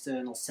the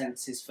external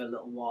senses for a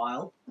little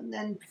while, and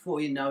then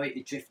before you know it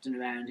you're drifting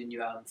around in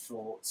your own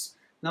thoughts.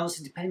 And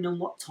obviously depending on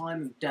what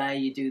time of day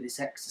you do this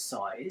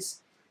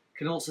exercise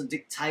can also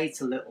dictate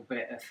a little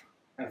bit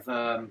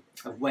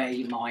of where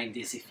your mind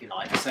is, if you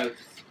like. So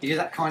you do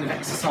that kind of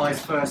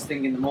exercise first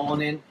thing in the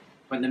morning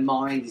when the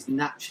mind is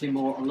naturally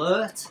more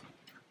alert.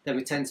 Then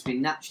we tend to be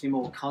naturally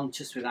more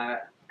conscious with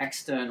our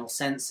external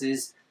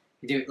senses.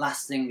 You do it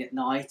last thing at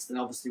night, then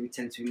obviously we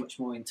tend to be much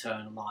more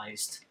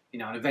internalised,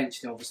 and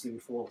eventually obviously we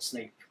fall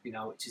asleep,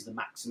 which is the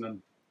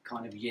maximum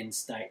kind of yin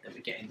state that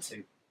we get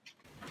into.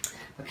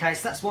 Okay,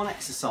 so that's one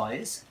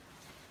exercise.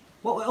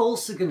 What we're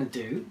also going to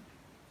do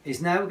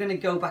is now we're going to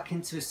go back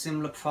into a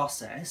similar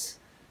process,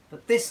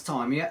 but this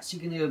time you're actually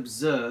going to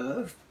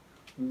observe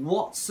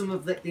what some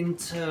of the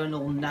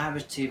internal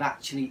narrative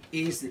actually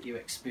is that you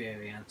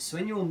experience. So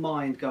when your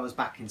mind goes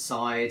back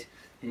inside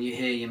and you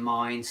hear your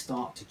mind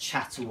start to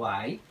chat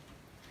away,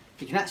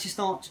 you can actually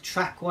start to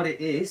track what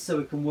it is so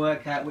we can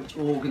work out which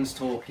organ's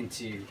talking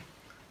to you.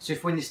 So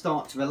if when you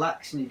start to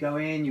relax and you go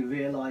in, you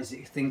realise that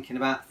you're thinking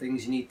about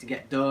things you need to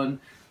get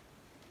done,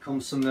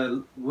 comes from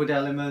the wood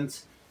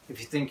element. If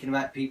you're thinking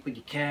about people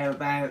you care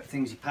about,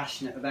 things you're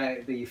passionate about,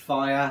 it'd be your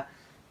fire.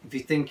 If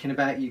you're thinking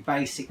about your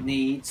basic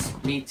needs,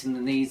 meeting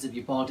the needs of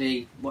your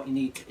body, what you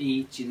need to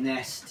eat, your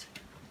nest,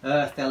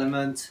 earth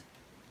element.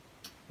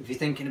 If you're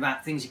thinking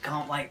about things you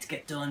can't wait to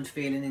get done,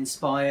 feeling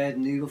inspired,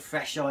 new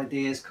fresh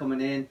ideas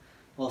coming in,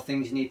 or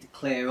things you need to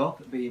clear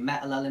up, it'll be your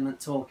metal element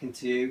talking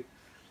to you.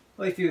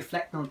 Or if you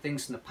reflect on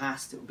things from the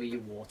past, it'll be your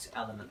water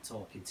element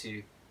talking to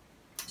you.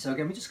 So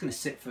again, we're just going to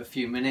sit for a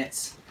few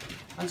minutes.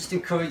 I just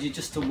encourage you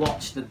just to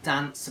watch the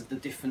dance of the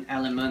different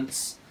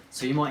elements.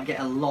 So you might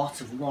get a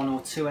lot of one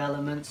or two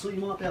elements, or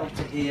you might be able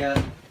to hear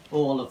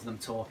all of them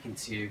talking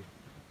to you.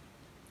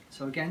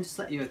 So again, just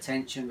let your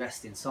attention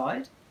rest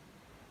inside.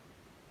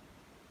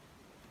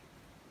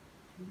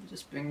 And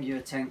just bring your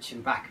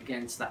attention back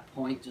again to that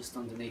point just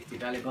underneath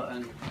your belly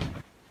button.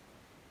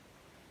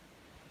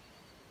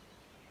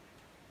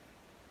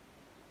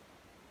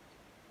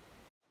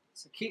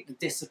 So keep the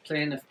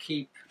discipline of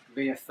keep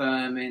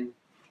reaffirming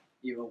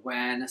your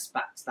awareness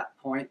back to that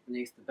point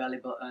beneath the belly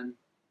button.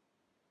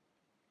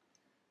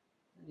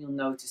 And you'll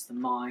notice the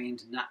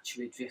mind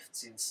naturally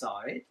drifts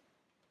inside.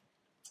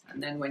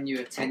 And then when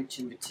your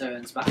attention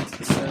returns back to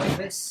the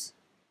surface,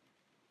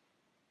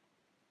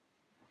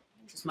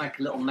 just make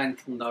a little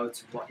mental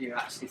note of what you're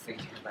actually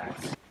thinking about.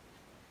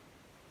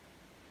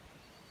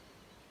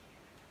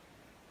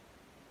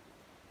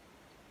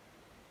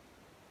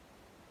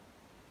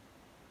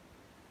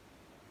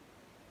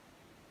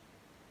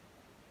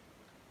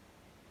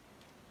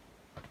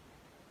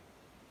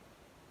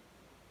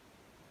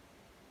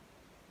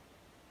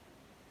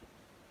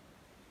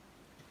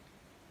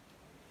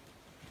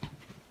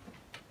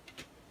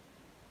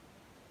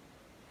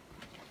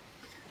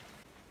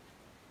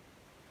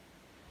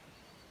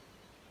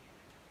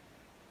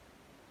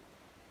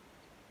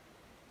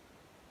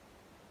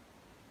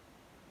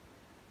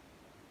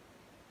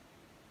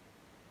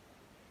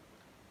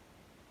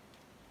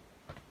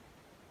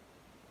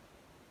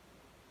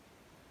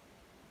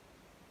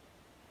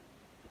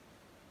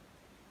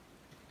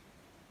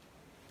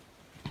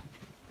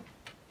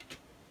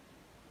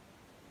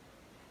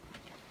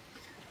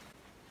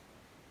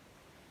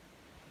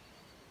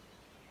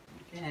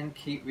 Again,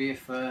 keep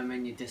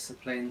reaffirming your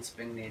discipline to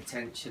bring the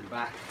attention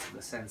back to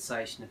the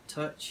sensation of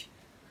touch,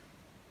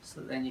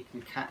 so then you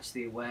can catch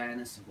the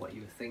awareness of what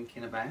you were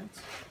thinking about.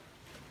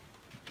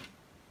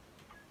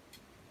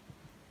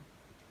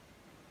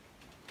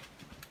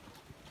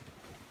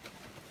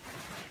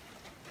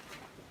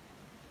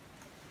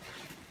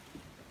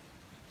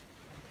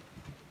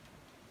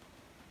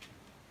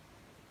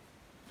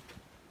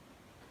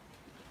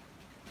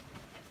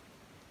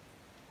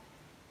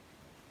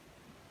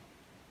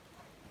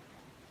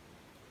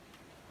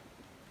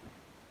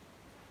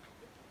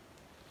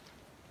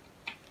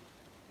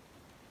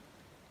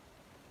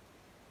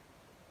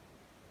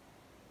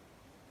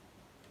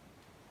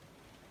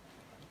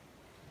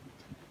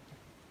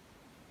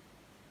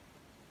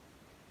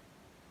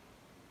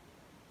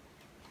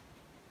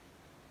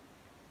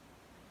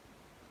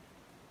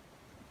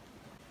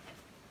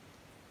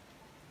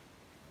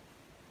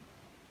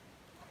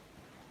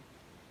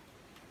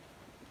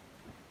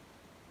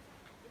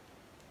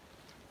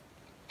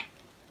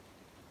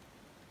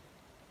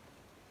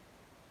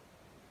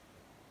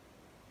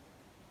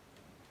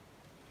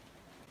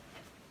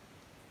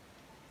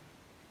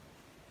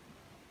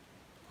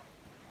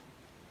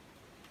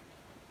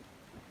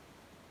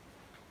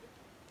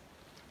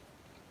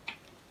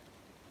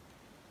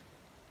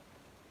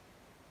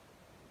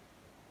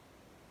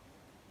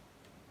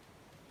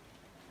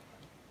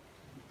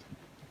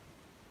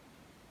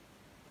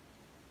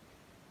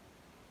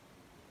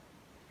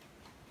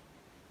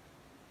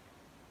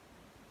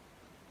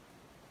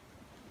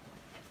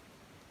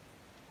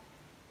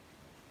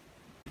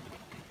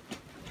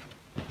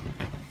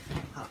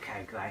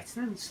 Okay, great.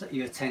 Then just let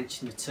your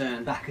attention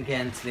return back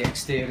again to the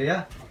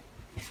exterior.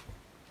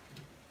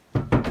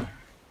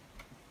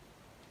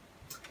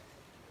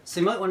 So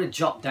you might want to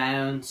jot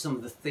down some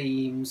of the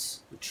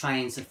themes, the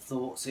trains of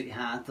thoughts that you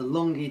had. The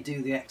longer you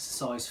do the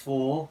exercise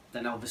for,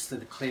 then obviously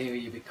the clearer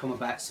you become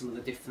about some of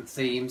the different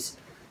themes.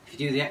 If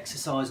you do the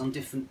exercise on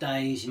different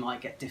days, you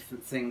might get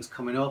different things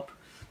coming up.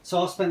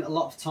 So I've spent a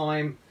lot of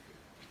time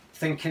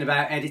thinking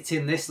about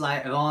editing this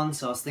later on.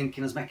 So I was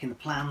thinking, I was making the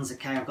plans,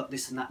 okay, I've got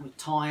this and that with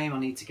time, I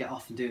need to get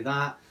off and do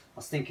that. I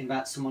was thinking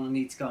about someone I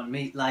need to go and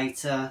meet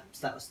later,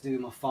 so that was to do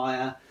with my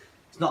fire.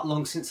 It's not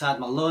long since I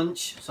had my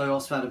lunch, so I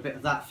also had a bit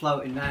of that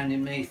floating around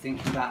in me,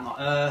 thinking about my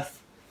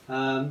earth.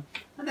 And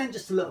then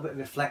just a little bit of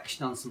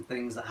reflection on some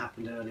things that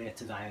happened earlier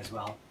today as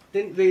well.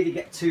 Didn't really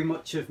get too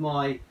much of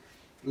my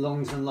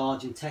lungs and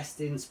large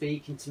intestine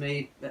speaking to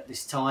me at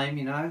this time,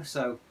 you know,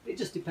 so it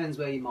just depends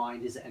where your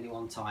mind is at any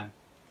one time.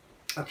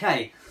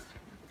 Okay,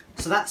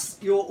 so that's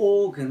your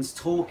organs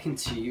talking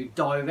to you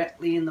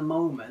directly in the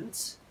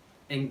moment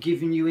and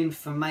giving you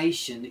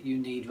information that you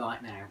need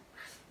right now.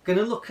 Going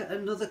to look at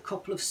another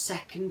couple of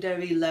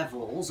secondary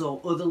levels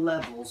or other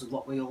levels of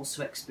what we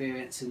also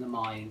experience in the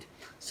mind.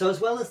 So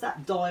as well as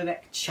that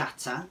direct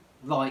chatter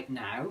right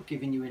now,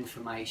 giving you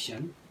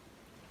information,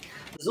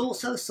 there's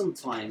also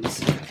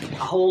sometimes a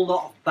whole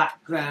lot of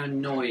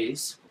background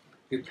noise,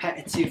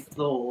 repetitive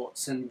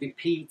thoughts and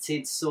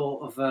repeated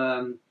sort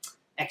of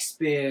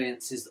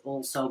experiences that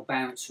also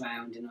bounce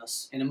around in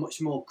us in a much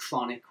more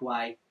chronic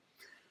way.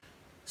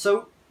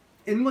 So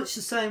in much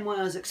the same way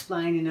I was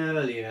explaining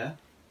earlier,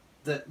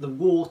 that the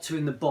water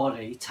in the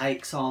body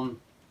takes on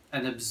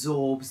and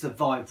absorbs the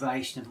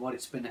vibration of what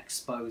it's been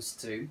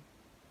exposed to.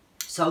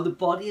 So the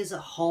body as a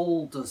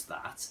whole does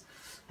that.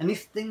 And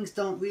if things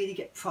don't really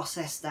get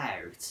processed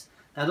out,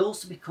 that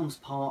also becomes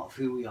part of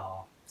who we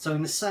are. So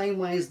in the same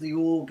way as the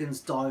organs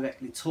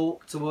directly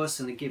talk to us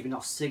and are giving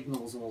off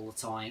signals all the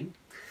time.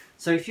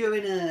 So if you're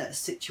in a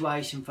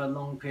situation for a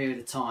long period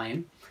of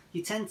time,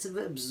 you tend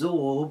to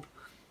absorb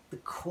the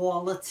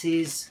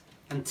qualities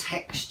and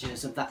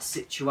textures of that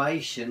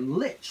situation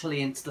literally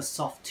into the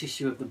soft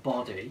tissue of the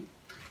body,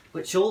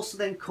 which also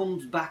then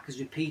comes back as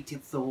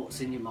repeated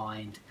thoughts in your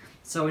mind.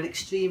 So an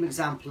extreme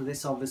example of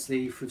this,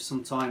 obviously, if we've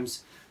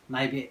sometimes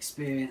maybe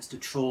experienced a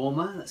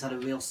trauma that's had a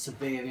real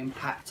severe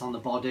impact on the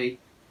body,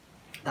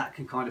 that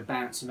can kind of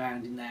bounce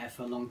around in there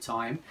for a long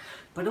time.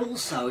 But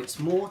also it's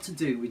more to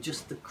do with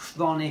just the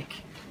chronic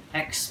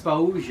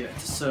exposure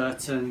to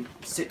certain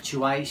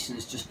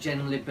situations just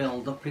generally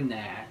build up in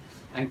there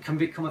and can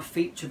become a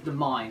feature of the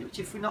mind, which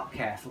if we're not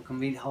careful can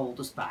really hold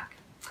us back.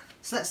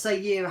 So let's say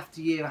year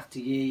after year after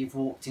year you've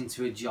walked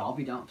into a job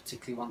you don't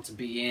particularly want to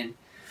be in,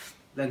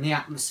 then the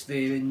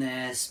atmosphere in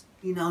there's,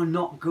 you know,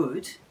 not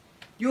good.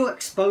 You're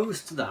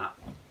exposed to that,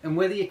 and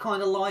whether you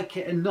kind of like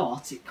it or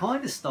not, it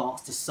kind of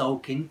starts to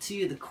soak into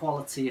you, the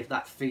quality of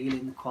that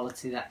feeling, the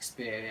quality of that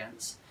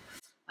experience.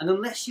 And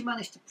unless you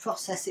manage to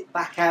process it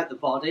back out the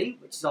body,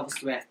 which is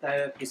obviously where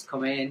therapists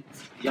come in,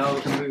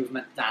 yoga,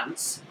 movement,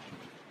 dance,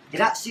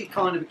 it actually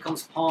kind of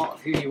becomes part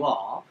of who you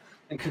are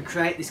and can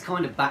create this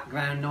kind of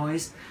background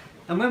noise.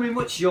 And when we're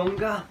much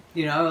younger,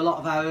 you know, a lot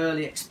of our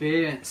early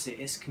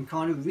experiences can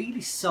kind of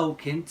really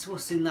soak into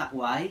us in that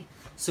way.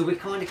 So we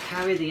kind of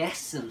carry the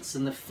essence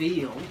and the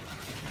feel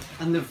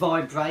and the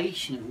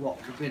vibration of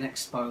what we've been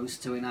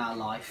exposed to in our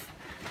life.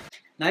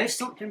 Now, if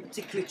something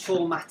particularly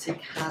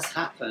traumatic has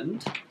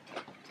happened,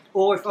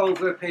 or if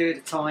over a period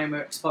of time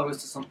we're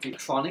exposed to something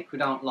chronic we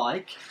don't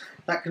like,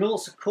 that can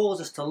also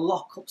cause us to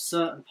lock up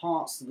certain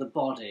parts of the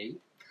body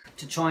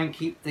to try and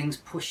keep things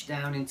pushed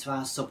down into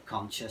our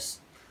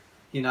subconscious.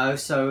 You know,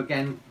 so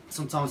again,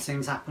 sometimes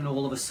things happen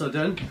all of a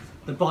sudden,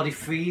 the body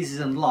freezes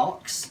and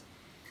locks,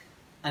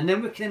 and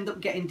then we can end up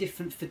getting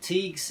different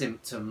fatigue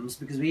symptoms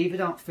because we either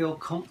don't feel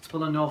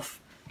comfortable enough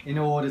in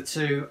order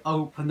to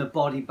open the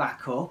body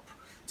back up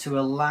to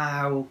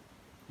allow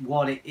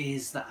what it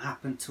is that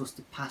happened to us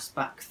to pass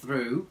back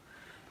through,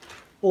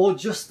 or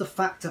just the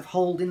fact of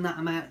holding that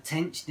amount of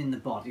tension in the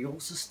body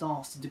also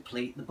starts to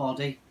deplete the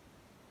body.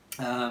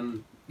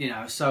 You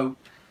know, so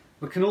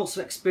we can also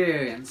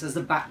experience as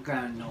the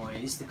background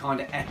noise the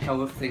kind of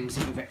echo of things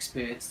that we've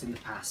experienced in the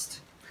past.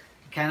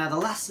 Okay, now the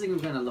last thing we're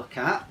going to look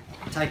at,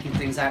 taking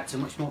things out to a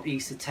much more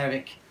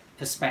esoteric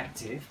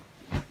perspective,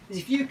 is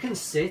if you can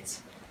sit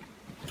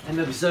and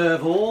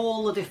observe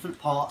all the different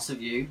parts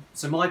of you.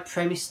 So my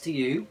premise to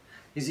you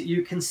is that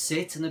you can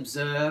sit and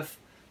observe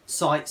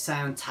sight,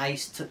 sound,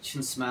 taste, touch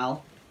and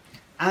smell,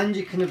 and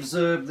you can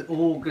observe the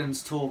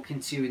organs talking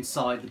to you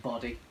inside the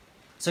body.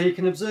 So you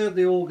can observe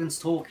the organs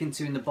talking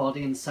to you in the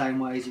body in the same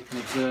way as you can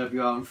observe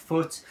your own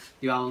foot,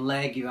 your own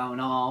leg, your own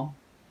arm.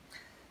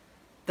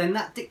 Then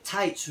that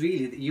dictates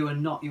really that you are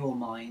not your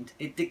mind.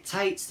 It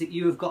dictates that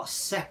you have got a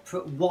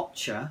separate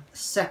watcher, a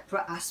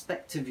separate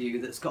aspect of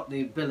you that's got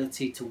the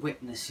ability to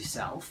witness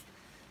yourself.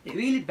 It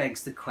really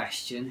begs the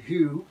question,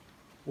 who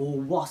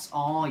or what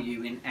are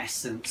you in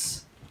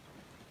essence?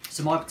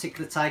 So my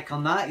particular take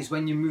on that is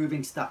when you move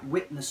into that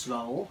witness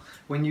role,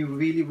 when you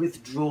really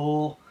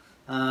withdraw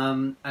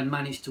and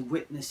manage to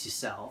witness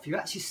yourself, you're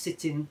actually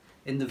sitting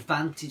in the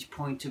vantage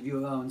point of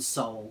your own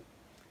soul.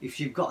 If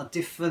you've got a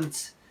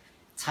different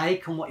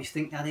take on what you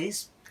think that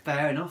is,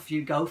 fair enough,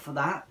 you go for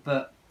that,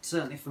 but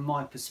certainly from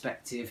my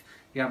perspective,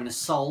 you're having a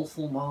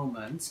soulful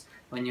moment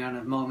when you're in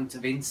a moment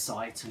of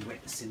insight and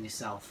witnessing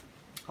yourself.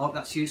 I hope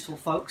that's useful,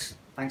 folks.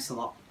 Thanks a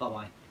lot. Bye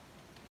bye.